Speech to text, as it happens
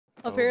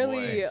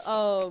Apparently,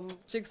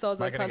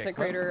 Jigsaw's a content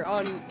creator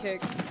on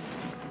Kick.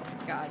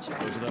 Gotcha.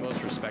 Those are the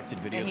most respected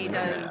videos and he on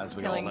the internet, as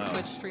we all know.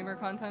 Twitch streamer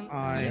content.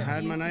 I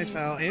had my knife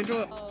out.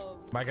 Angela.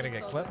 Am I gonna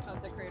get clipped?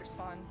 Content creator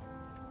spawn.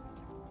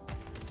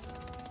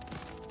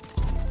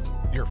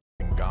 You're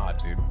f***ing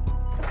god, dude.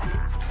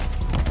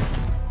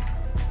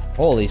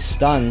 Holy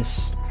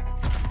stuns.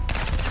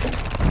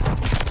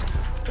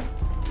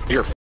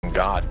 You're f***ing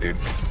god, dude.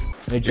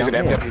 Using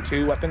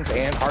MW2 weapons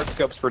and hard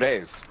scopes for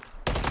days.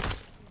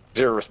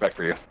 Zero respect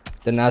for you.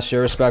 Didn't ask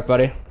your respect,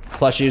 buddy.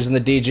 Plus using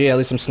the DG, at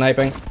least I'm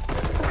sniping.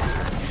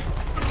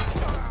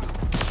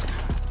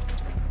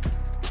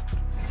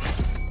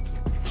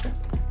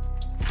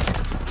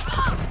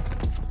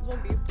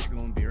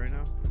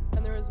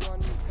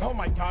 Oh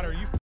my god, are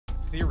you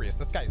serious?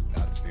 This guy's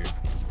nuts, dude.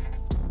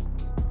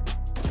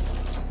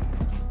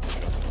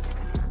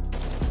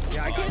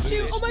 Yeah, I can't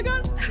shoot. Oh my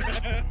god.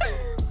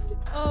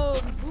 Ooh,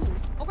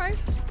 okay.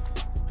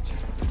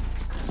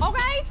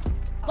 Okay.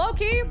 Low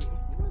key.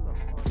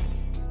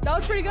 That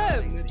was pretty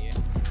good.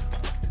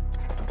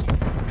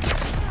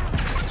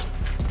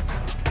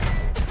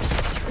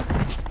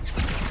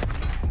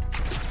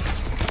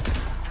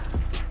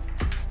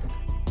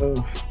 Oh,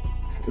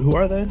 who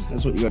are they?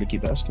 That's what you got to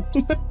keep asking.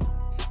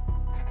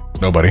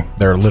 Nobody.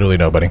 They're literally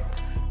nobody.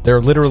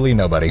 They're literally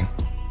nobody.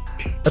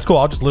 That's cool.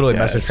 I'll just literally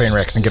message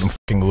Trainwrecks and get him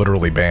fucking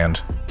literally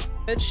banned.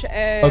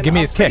 Oh, give me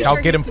his kick.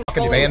 I'll get him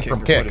fucking banned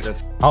from kick.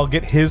 I'll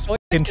get his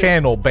fucking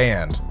channel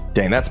banned.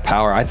 Dang, that's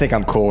power. I think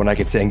I'm cool when I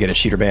can say and get a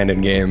shooter banned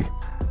in game.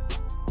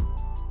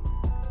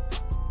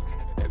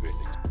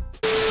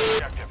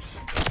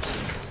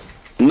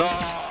 No.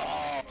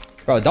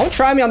 Bro, don't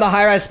try me on the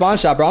high-rise spawn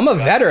shot, bro. I'm a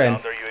veteran.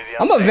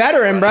 I'm a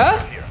veteran, bro.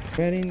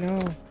 Ready? No.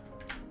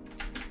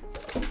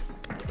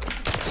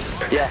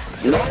 Yeah.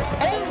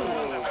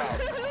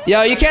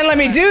 Yo, you can't let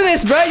me do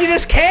this, bro. You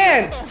just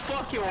can't.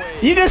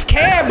 You just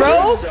can't,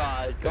 bro.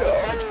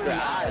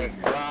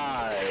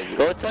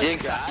 Go touch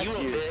grass, you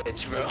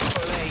bitch, bro.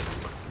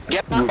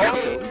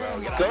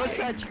 Go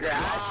touch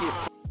grass, you.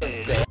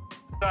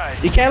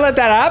 You can't let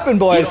that happen,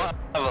 boys.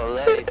 Go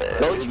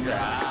to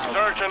grass.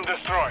 Search and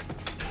destroy.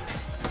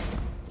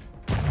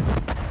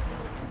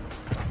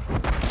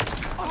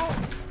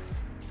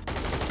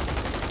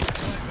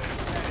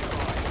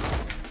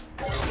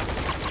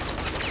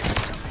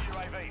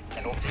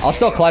 I'll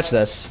still clutch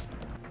this.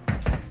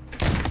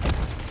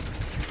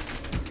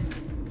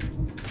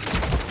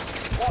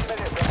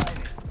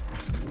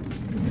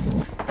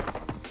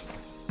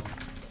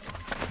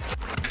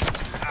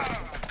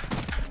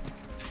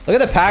 Look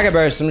at the packet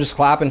burst. I'm just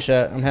clapping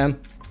shit. I'm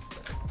him.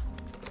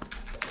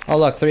 Oh,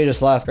 look. 3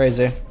 just left.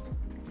 Crazy.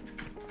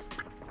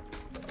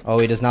 Oh,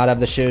 he does not have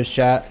the shoes,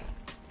 chat.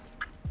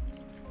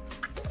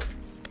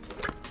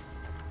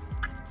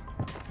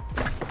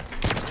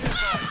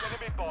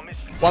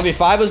 One v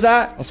 5 was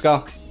that? Let's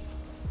go.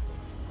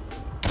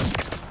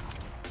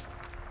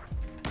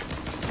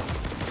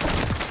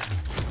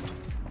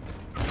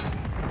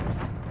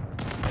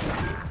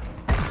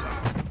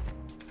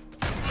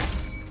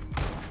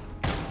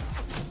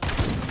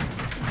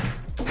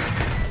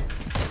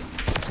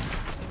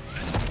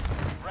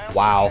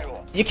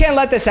 Wow. You can't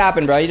let this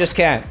happen, bro. You just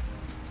can't.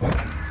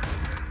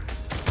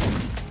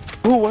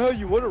 Oh, wow,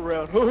 you won a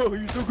round. Oh,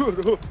 you're so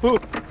good.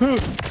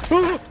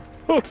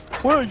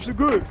 Wow, you're so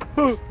good.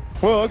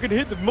 Wow, I can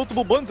hit the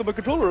multiple buttons on my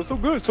controller. I'm so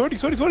good. Sorry.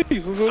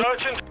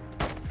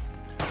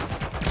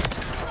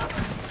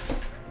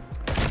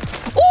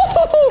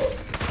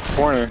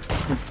 Corner.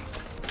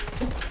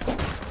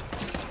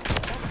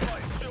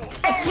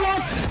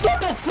 Get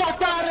the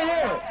fuck out of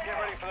here!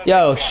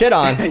 Yo, shit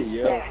on.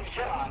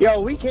 Yo,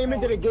 we came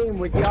into the game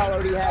with y'all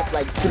already had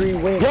like 3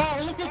 wins. Yo,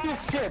 look at this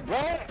shit,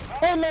 bro.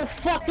 Ain't no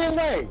fucking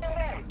way.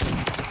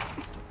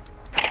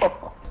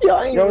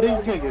 Yo,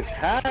 these niggas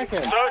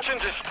hacking. Search and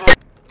destroy.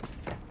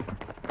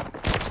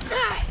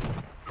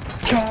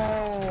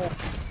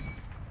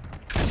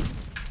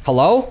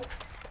 Hello?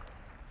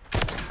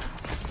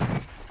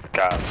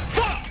 God.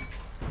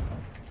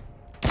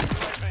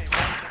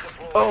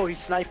 Oh,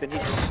 he's sniping.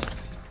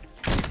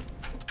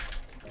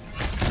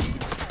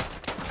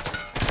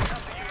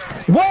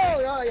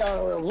 Whoa,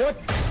 yo, what?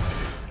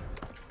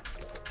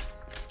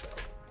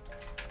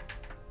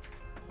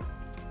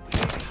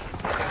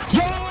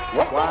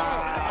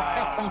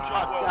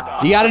 Wow.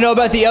 You gotta know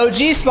about the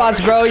OG spots,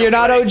 bro. You're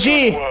not OG.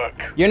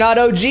 You're not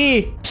OG.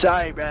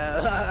 Sorry,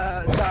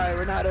 bro. Sorry,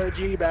 we're not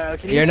OG, bro.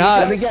 You're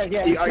not.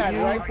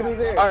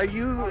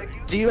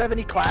 Do you have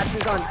any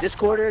classes on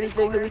Discord or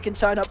anything that we can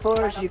sign up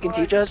for so you can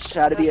teach us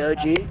how to be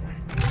OG?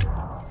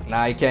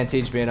 Nah, you can't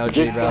teach me an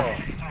OG, bro.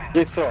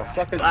 Jigsaw,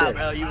 suck a dick. Wow,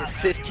 bro, you were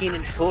 15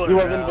 and 4, You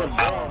bro. wasn't even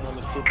born on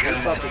the shit. You're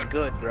fucking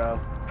good, bro.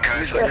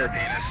 Guys, like your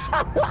penis.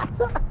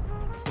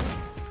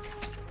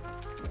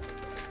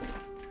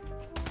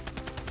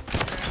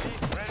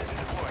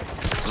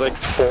 There's like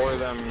 4 of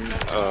them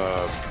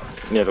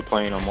near the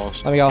plane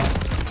almost. Let me go.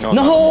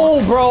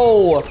 No,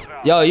 bro.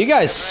 Yo, you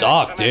guys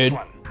suck, dude.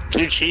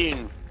 You're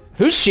cheating.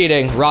 Who's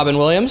cheating? Robin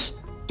Williams?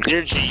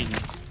 You're cheating.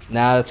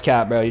 Nah, that's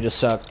cap, bro. You just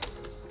suck.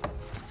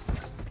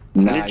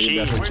 Nah,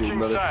 you're definitely cheating,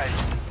 brother.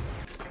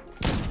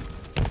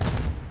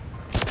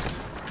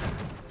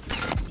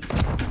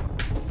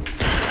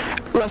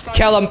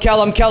 Kill him,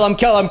 kill him, kill him,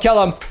 kill him,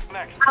 kill him.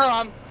 Kill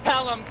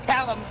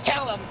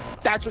him.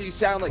 That's what you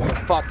sound like, you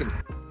fucking...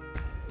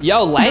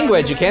 Yo,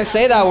 language, you can't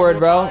say that word,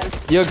 bro.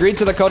 You agreed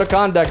to the code of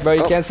conduct, bro.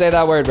 You can't say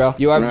that word, bro.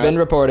 You have been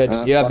reported.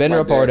 You have been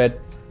reported.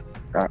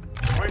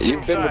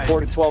 You've been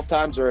reported 12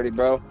 times already,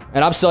 bro.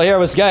 And I'm still here.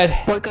 What's good?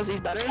 Because he's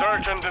better.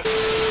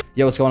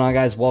 Yo, what's going on,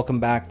 guys?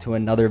 Welcome back to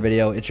another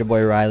video. It's your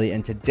boy Riley,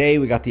 and today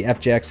we got the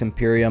FJX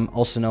Imperium,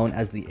 also known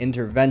as the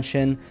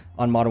Intervention,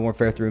 on Modern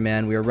Warfare 3,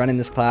 man. We are running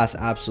this class,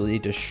 absolutely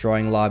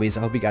destroying lobbies.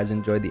 I hope you guys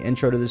enjoyed the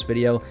intro to this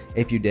video.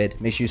 If you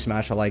did, make sure you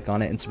smash a like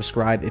on it and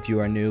subscribe if you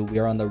are new. We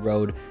are on the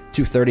road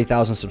to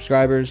 30,000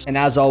 subscribers. And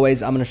as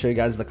always, I'm going to show you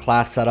guys the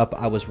class setup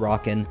I was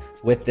rocking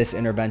with this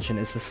Intervention.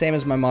 It's the same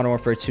as my Modern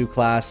Warfare 2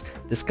 class.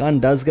 This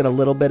gun does get a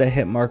little bit of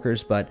hit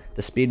markers, but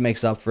the speed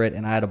makes up for it,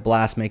 and I had a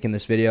blast making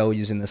this video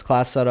using this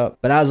class setup.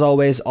 But as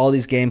always, all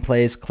these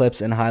gameplays,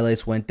 clips, and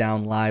highlights went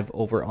down live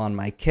over on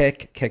my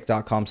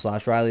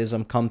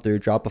kick.com/rileyizm. Come through,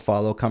 drop a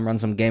follow, come run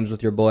some games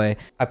with your boy.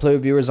 I play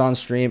with viewers on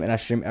stream, and I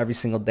stream every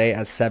single day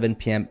at 7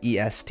 p.m.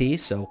 EST,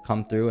 so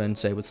come through and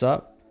say what's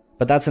up.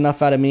 But that's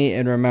enough out of me,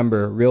 and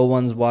remember, real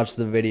ones watch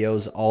the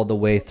videos all the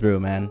way through,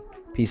 man.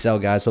 Peace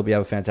out, guys. Hope you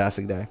have a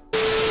fantastic day.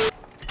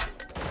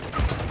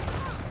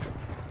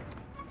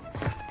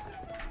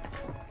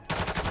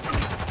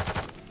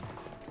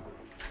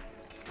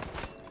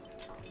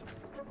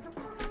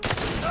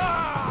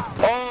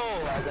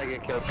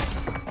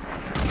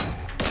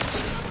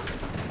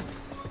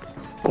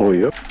 Oh,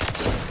 yep.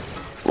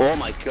 Oh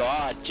my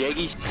god,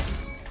 Jiggy.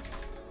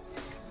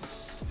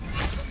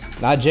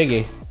 Not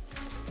Jiggy.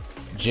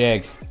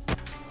 Jig.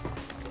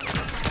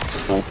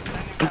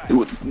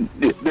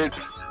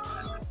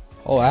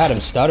 Oh, I had him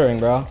stuttering,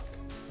 bro.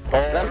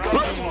 Let's go.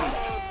 Focus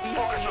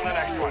on the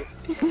next one.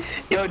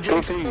 Yo,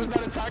 Jason was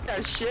about to talk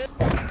that shit,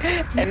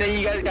 and then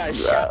you guys got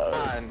shot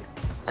on.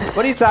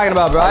 What are you talking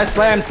about, bro? I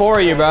slammed for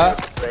you, bro.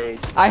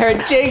 I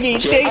heard Jiggy,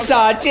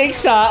 Jigsaw,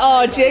 Jigsaw.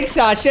 Oh,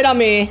 Jigsaw, shit on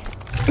me.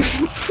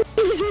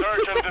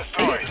 Search and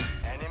destroy.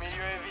 Enemy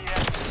UAV.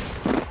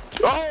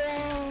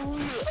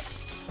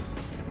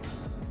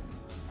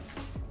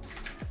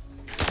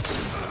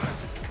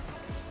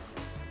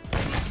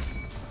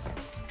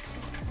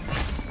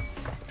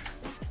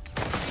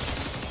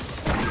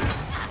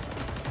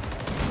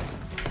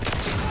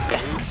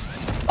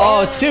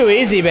 Oh, too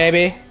easy,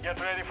 baby. Get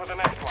ready for the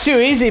next one. Too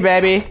easy,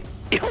 baby.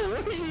 Yo,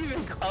 where did you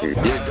even come from? You're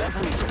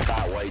definitely some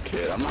fat white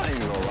kid. I'm not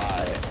even gonna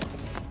lie.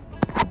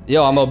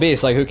 Yo, I'm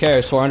obese. Like, who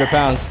cares? 400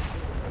 pounds.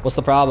 What's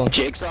the problem?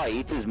 Jigsaw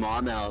eats his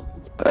mom out.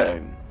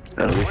 At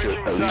least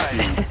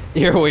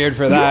You're weird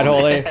for that,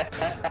 holy. Search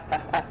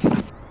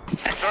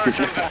and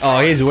destroy. Oh,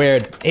 he's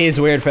weird. He's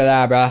weird for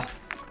that, bro.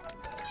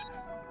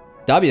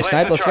 W,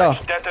 snipe, let's go.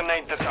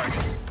 Detonate the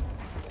target.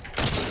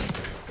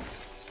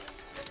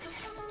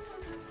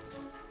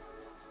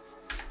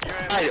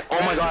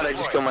 Oh my god, I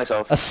just killed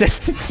myself.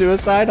 Assisted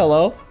suicide,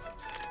 hello?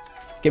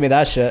 Give me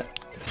that shit.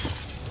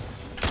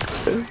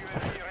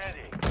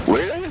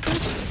 Where did I get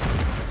this?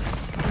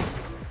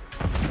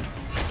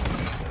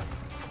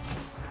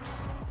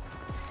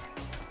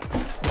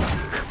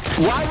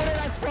 Why would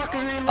I fucking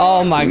reload?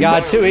 Oh my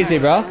god, too easy,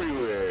 bro.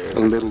 A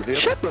little bit.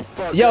 Shut the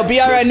fuck Yo, up.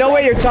 be alright. No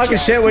way you're talking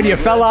shit when you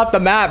fell off the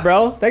map,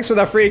 bro. Thanks for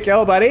the free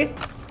kill, buddy.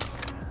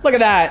 Look at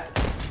that.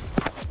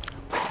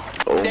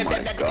 Oh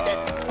my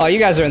god. Oh, you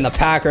guys are in the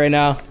pack right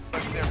now.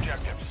 Push the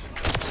objectives.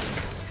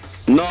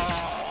 No.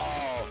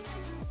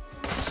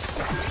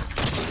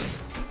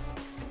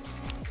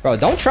 Bro,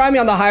 don't try me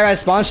on the high-rise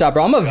spawn shot,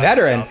 bro. I'm a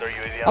veteran.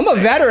 I'm a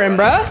veteran,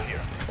 bro.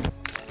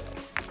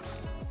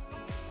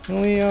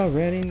 We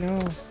already know.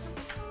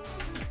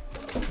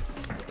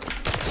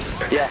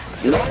 Yeah.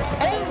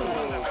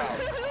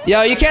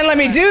 Yo, you can't let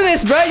me do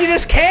this, bro. You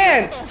just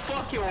can't.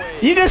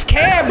 You just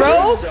can't,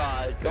 bro.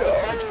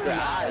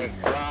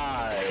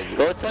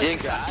 Go touch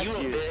grass, you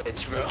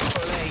bitch, bro.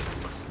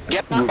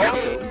 Get my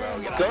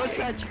Go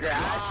touch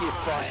grass, you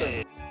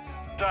fucking.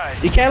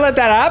 You can't let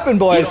that happen,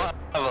 boys.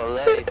 Go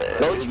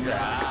to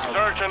grass.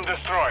 Search and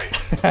destroy.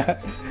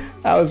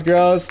 That was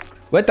gross.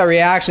 With the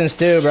reactions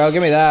too, bro.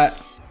 Give me that.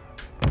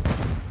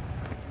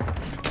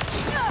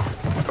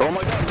 Oh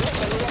my god.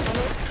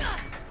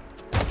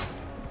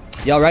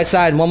 Yo, right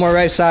side. One more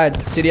right side.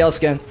 CDL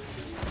skin.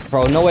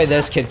 Bro, no way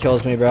this kid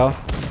kills me, bro.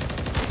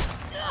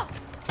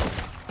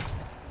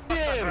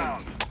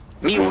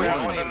 Me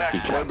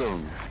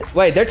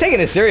Wait, they're taking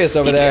it serious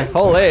over there.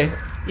 Holy.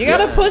 You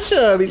gotta push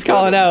him. He's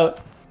calling out.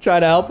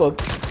 Trying to help him.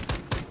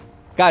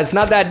 Guys, it's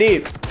not that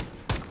deep.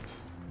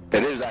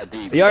 It is that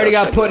deep. You already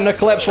got put in a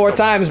clip 4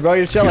 times, bro.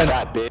 You're chilling.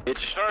 That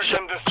bitch. Search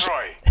and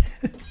destroy.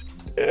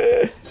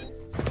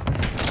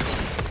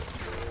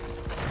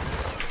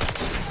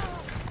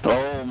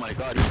 Oh my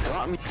god, he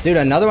got me. Dude,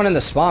 another one in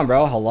the spawn,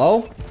 bro.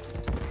 Hello?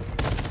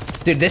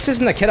 Dude, this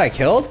isn't the kid I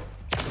killed?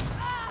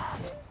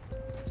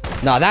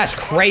 No, that's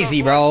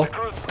crazy, bro.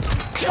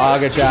 Oh,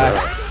 good job.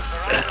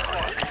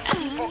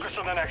 Focus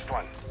on the next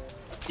one.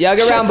 Yeah,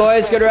 good round,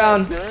 boys. Good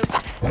round.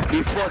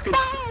 You fucking,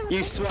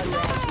 you sweaty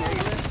ass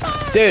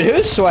nigga. Dude,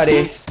 who's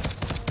sweaty?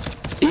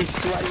 You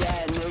sweaty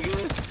ass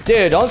nigga.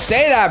 Dude, don't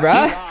say that,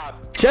 bruh.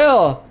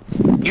 Chill.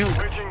 You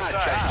got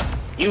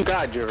chopped. You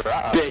got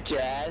dropped. Bitch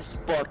ass.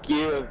 Fuck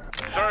you.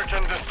 Search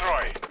and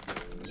destroy.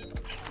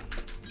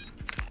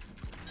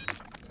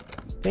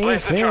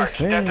 Place the charge.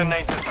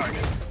 Detonate the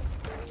target.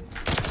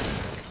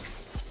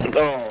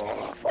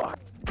 Oh, fuck.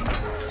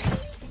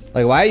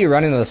 Like, why are you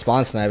running to the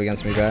spawn snipe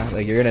against me, bruh?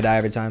 Like, you're gonna die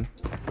every time.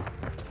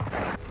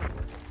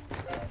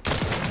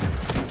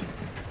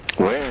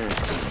 Where?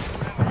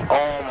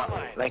 Oh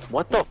my. Like,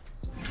 what the?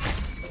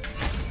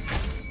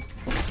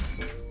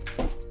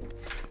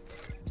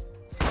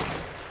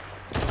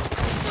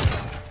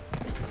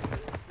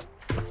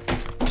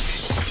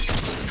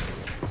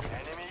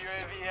 Enemy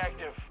UAV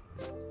active.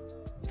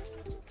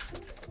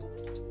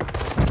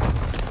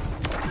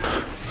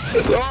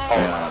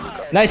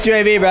 Nice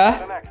UAV,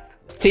 bruh.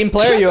 Team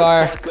player you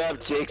are. Fuck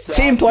up, Jigsaw.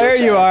 Team player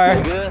you are.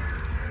 Nigga.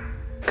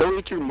 Go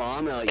eat your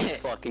mom out, you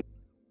fucking.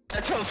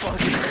 That's so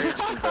fucking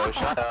crazy, bro.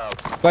 Shut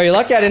up. Bro, you're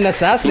lucky I didn't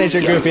assassinate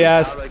your goofy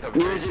ass.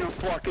 Using a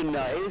fucking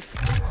knife.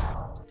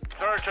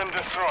 Search and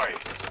destroy.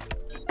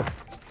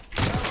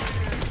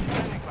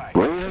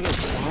 Where are you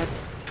gonna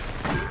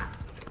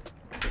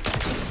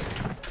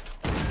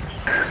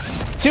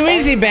Too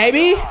easy,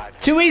 baby.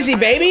 Too easy,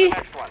 baby.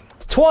 Next one.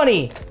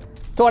 20.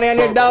 20 on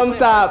your dome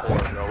top. Bro,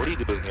 what are you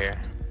doing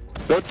here?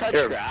 Go touch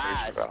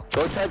grass. Go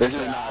touch this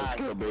is not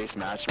skill-based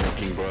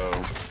matchmaking, bro.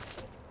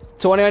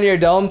 20 on your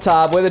dome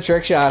top with a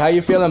trick shot. How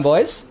you feeling,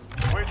 boys?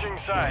 Switching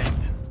sides.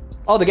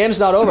 Oh, the game's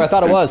not over. I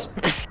thought it was.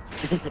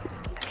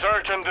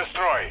 Search and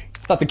destroy.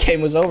 Thought the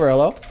game was over.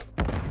 Hello?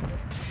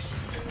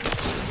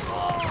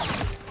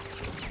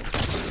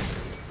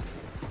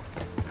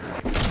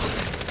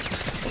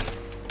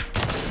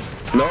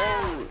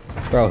 No.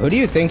 Bro, who do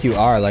you think you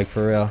are? Like,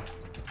 for real.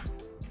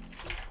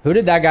 Who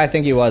did that guy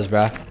think he was,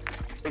 bruh?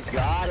 He's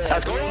got it.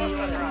 Let's go.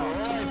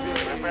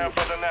 Prepare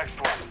for the next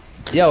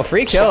one. Yo,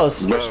 free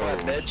kills. Bro,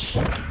 bitch.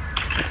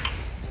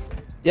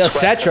 Yo,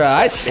 Cetra,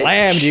 I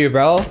slammed you,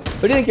 bro.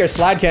 Who do you think you're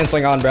slide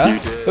canceling on, bruh? You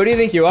did. Who do you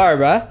think you are,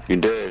 bruh? You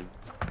did.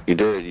 You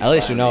did. At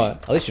least you know it.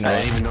 At least you know I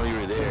it. didn't even know you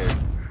were there.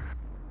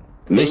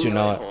 At least you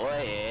know it.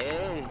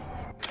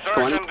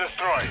 Search and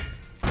destroy.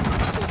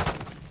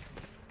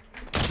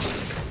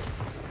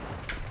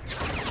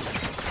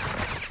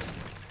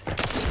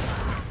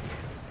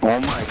 Oh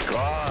my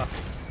god.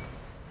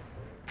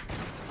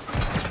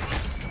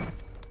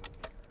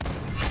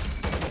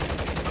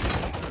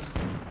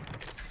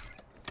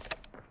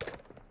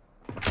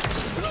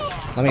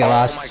 Let me get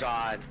last. Oh my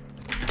god.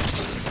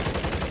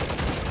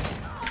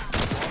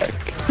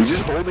 You're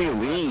just holding a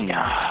lean.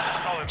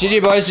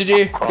 GG, boys.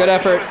 GG. Good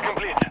effort.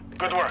 Complete.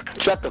 Good work.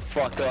 Shut the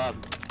fuck up.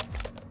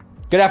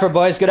 Good effort,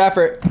 boys. Good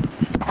effort.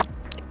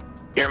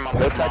 Your mom.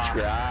 Go touch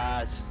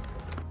grass.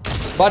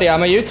 Buddy,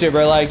 I'm a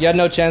YouTuber. Like, you had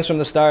no chance from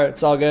the start.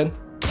 It's all good.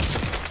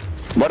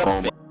 What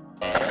a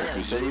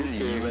you said you're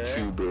a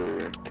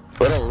YouTuber.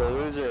 What a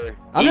loser.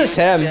 I'm just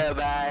him.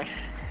 Yeah,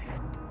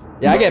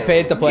 Yeah, I get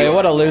paid to play.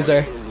 What a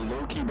loser. He's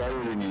low-key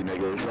better than you,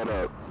 nigga. Shut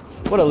up.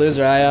 What a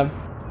loser I am.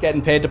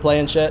 Getting paid to play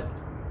and shit.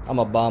 I'm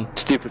a bum.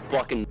 Stupid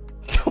fucking.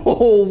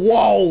 Oh,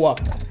 whoa.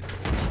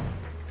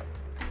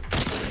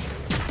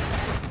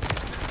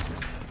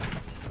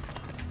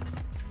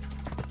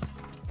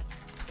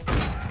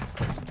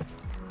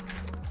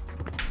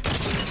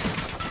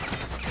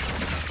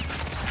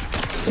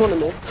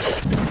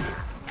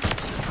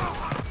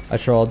 I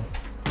trolled.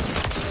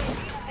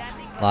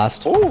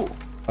 Last. Ooh.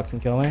 Fucking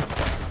kill me.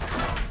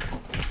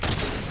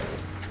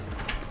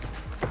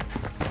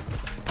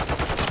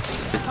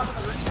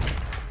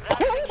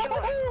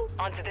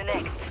 On to the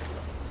next.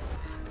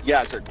 You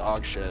guys are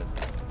dog shit.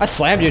 I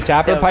slammed you,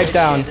 Tapper. Pipe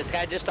down. This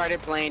guy just started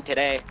playing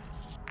today.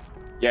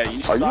 Yeah,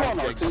 you Are you suck, on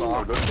our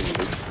Jigsaw.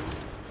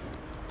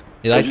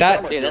 You like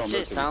that? Dude, that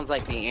shit sounds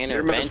like the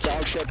You're the most intervention.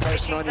 dog shit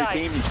person on your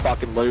team, you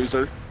fucking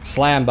loser.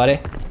 Slam, buddy.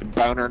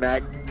 Boner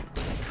neck.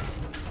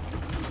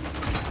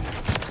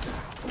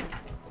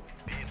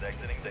 He's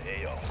exiting the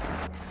AO.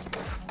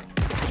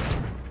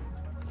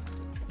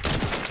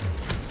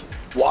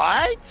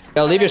 What?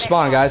 Yo, leave your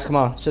spawn, guys. Come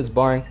on. Shit's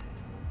boring.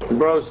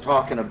 Bro's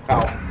talking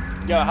about.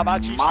 Yo, how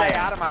about you stay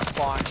out of my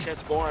spawn?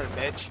 Shit's boring,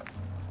 bitch.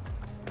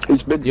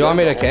 You want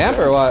me to camp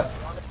or what?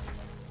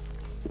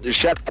 Just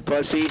shut the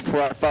pussy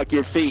before I fuck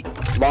your feet.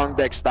 Long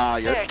dick style.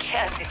 You're Search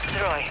and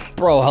destroy.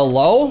 Bro,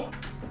 hello?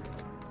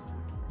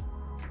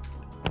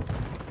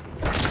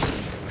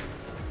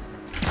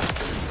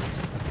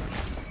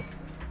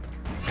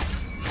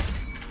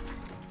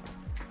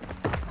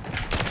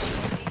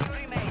 You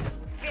remain.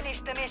 Finish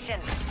the mission.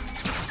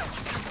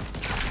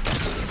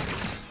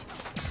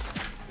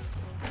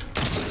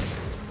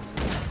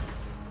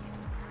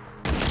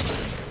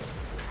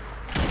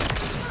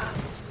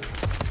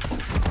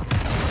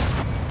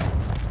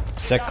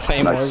 Sick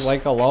claymores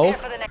like hello?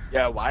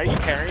 yeah, why are you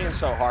carrying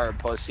so hard,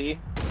 pussy?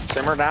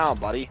 Simmer down,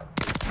 buddy.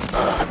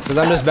 Because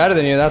I'm just better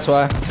than you, that's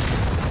why.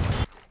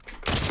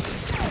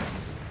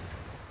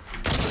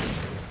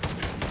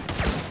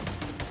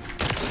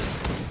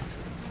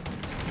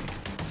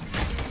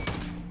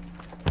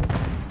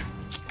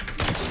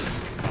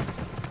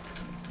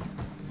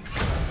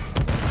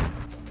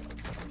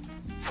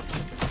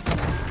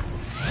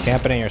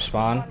 camping in your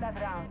spawn.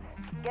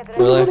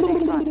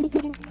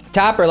 Really?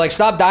 Tapper, like,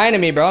 stop dying to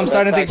me, bro. I'm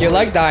starting to think you're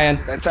like dying.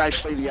 That's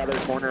actually the other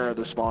corner of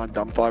the spawn,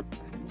 dumb fuck.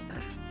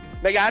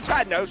 Nigga, I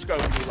tried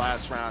no-scoping you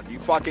last round. You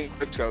fucking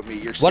no-scoped me.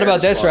 You're what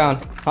about this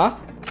round? Huh?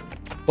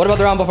 What about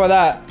the round before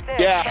that?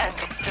 Yeah.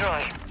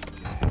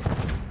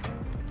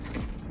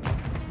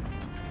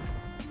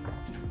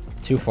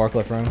 2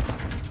 forklift room.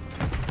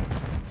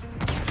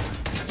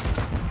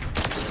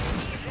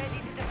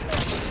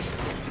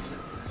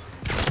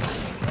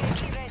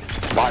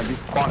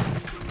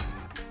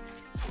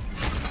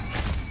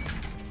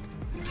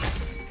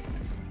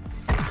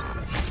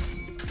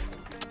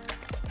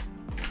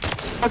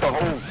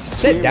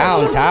 Sit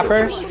down,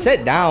 Tapper.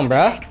 Sit down,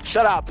 bruh.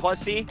 Shut up,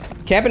 pussy.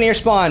 Camping in your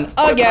spawn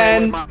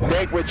again.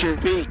 Big with your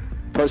feet,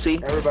 pussy.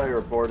 Everybody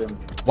report him.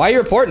 Why are you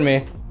reporting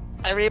me?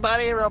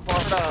 Everybody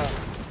report him.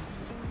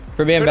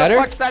 For being Who better?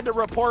 the fuck said to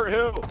report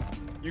who?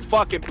 You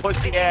fucking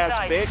pussy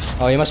ass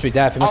bitch. Oh, you must be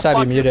deaf. You must have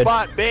you muted.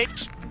 Butt,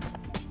 bitch.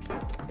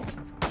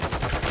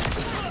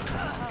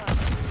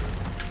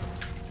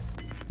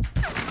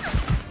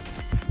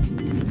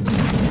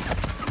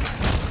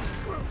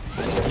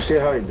 You see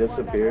how he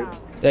disappeared?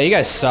 Yeah, you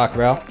guys suck,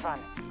 bro.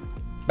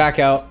 Back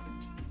out.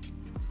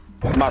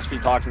 You must be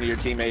talking to your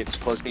teammates,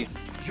 pussy.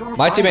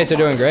 My teammates are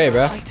doing great,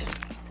 bro.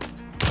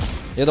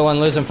 You're the one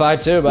losing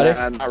 5-2, buddy.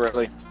 Nah, not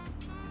really.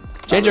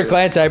 Change your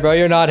clan type, bro.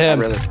 You're not him.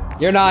 Not really.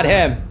 You're not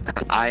him.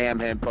 I am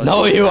him, pussy.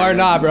 No, you are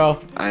not,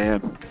 bro. I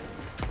am.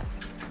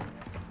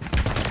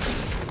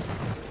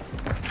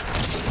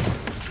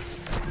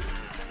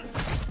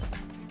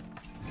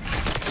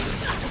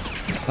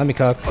 Let me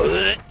cook.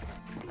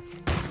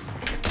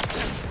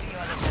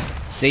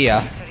 See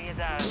ya.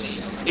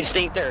 You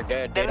think they're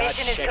good, dude? I'd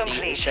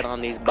shit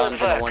on these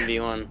bums in a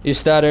 1v1. You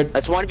stuttered.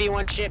 That's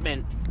 1v1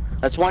 shipment.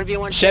 That's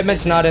 1v1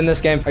 Shipment's not in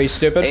this game. Are you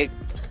stupid? Hey.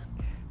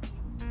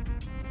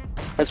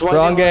 That's 1v1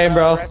 Wrong game,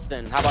 bro.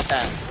 Preston. How about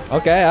that?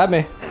 Okay, add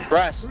me.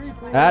 Press.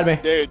 Add me.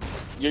 Dude,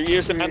 you're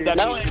using MW2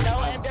 No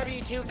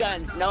MW2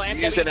 guns. No MW2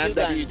 You're using guns.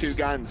 MW2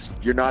 guns.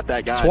 You're not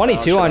that guy.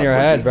 22 on your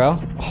head,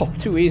 bro. Oh,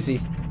 too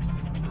easy.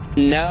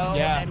 No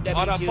Yeah, MW2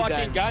 on a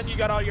fucking guns. gun, you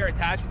got all your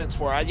attachments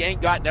for. I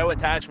ain't got no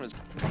attachments.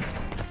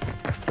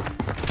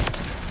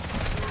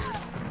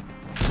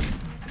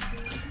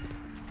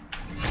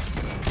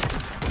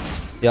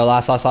 Yo,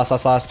 last.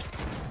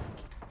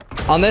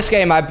 On this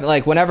game,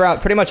 whenever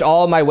pretty much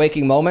all of my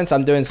waking moments,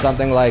 I'm doing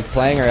something like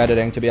playing or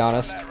editing, to be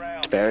honest.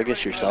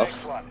 Asparagus yourself.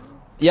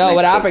 Yo,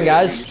 what happened,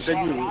 guys?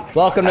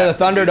 Welcome to the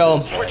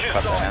Thunderdome.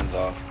 Cut the hands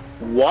off.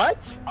 What?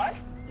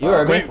 You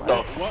heard me.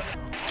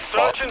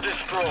 Search and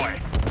destroy.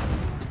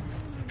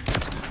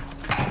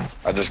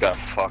 I just got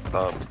fucked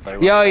up.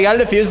 Yo, you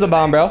gotta defuse the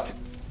bomb, bro.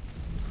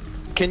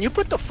 Can you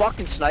put the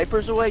fucking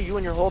snipers away, you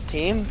and your whole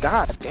team?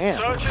 God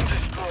damn. Search and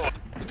destroy.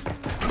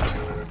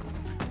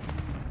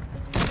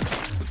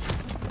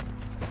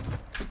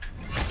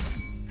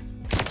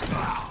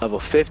 Level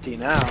 50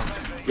 now.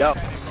 Yup.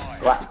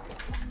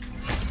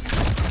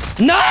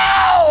 No!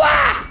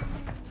 Ah!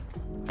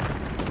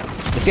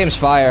 This game's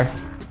fire.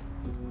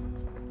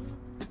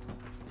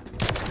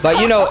 But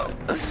you know,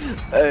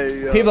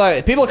 Hey,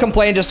 people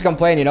complain just to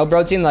complain, you know,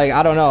 bro team, like,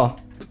 I don't know.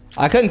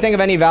 I couldn't think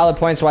of any valid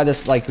points why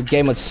this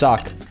game would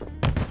suck.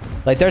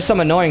 Like, there's some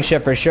annoying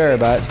shit for sure,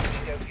 but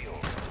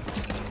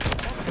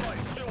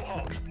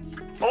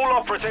All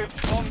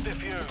operatives on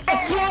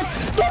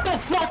defuse. Get the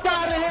fuck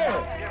out of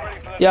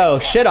here! yo,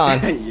 shit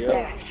on.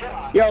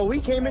 Yo, we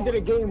came into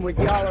the game with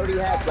y'all already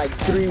had like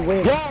 3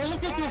 wins. Yo,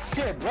 look at this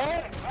shit,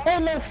 bro.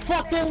 Ain't no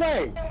fucking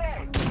way.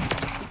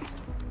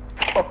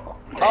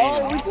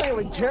 Oh, we play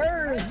with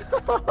Jers.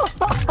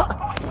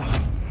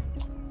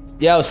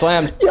 Yo,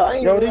 slammed.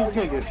 Yo, these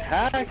niggas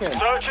hacking.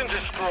 Search and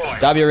destroy.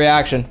 W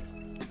reaction.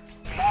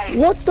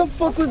 What the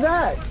fuck was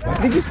that?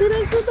 Did you see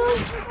that shit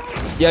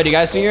though? Yo, do you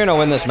guys think you're gonna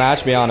win this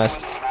match? Be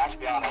honest.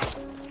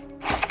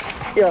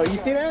 Yo, you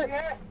see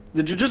that?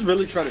 Did you just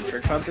really try to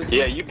trick hunt this?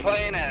 Yeah, you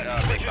playing at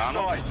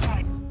McDonald's?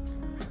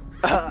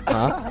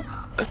 Huh?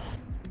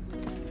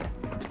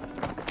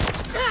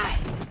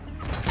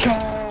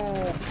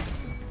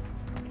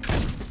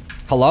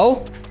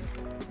 Hello?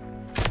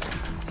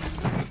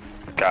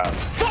 God.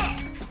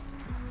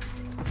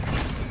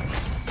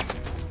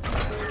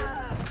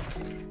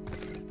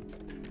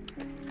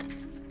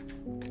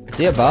 Is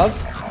he above?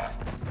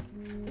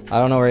 I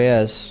don't know where he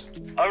is.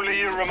 Only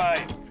you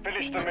remain.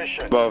 Finish the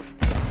mission. above.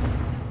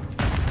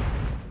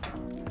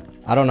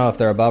 I don't know if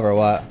they're above or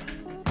what.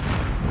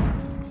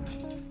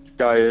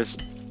 Guy is.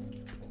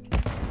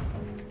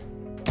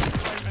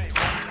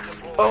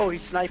 Oh,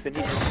 he's sniping.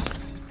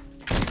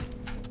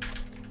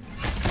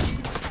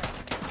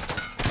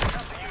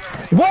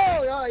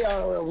 Whoa,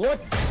 yo, what?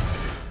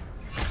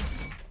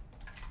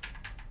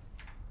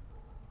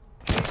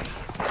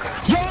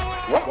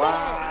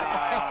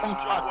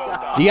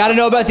 Wow. You gotta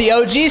know about the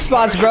OG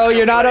spots, bro.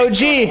 You're not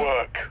OG.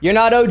 You're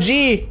not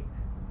OG.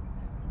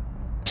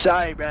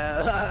 Sorry,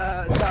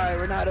 bro. Sorry,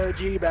 we're not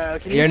OG, bro.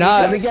 Can You're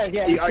not. Let me guess,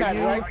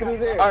 yeah, right through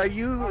there.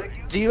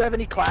 Do you have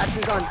any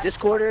classes on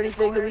Discord or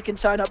anything that we can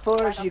sign up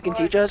for so you can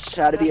teach us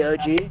how to be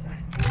OG?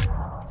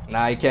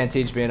 Nah, you can't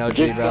teach me an OG,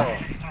 bro.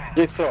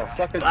 Jigsaw,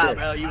 suck a dick. Wow,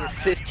 bro, you were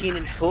 15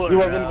 and 4, You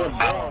bro. wasn't even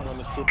born when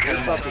the shit You're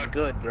came out. fucking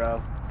good,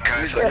 bro.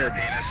 Guys, You're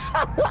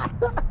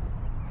like good.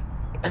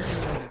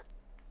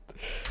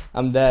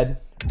 I'm dead.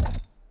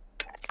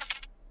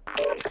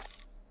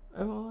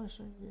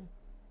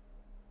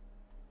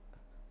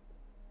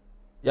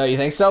 Yo, you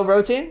think so,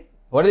 Routine?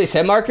 What are these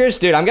hit markers?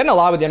 Dude, I'm getting a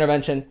lot with the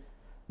intervention.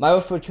 My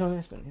wife would kill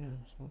me, but you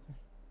know,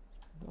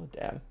 oh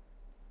damn.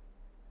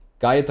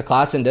 Guy at the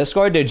class in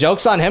Discord? Dude,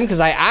 joke's on him because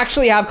I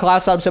actually have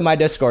class subs in my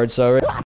Discord, so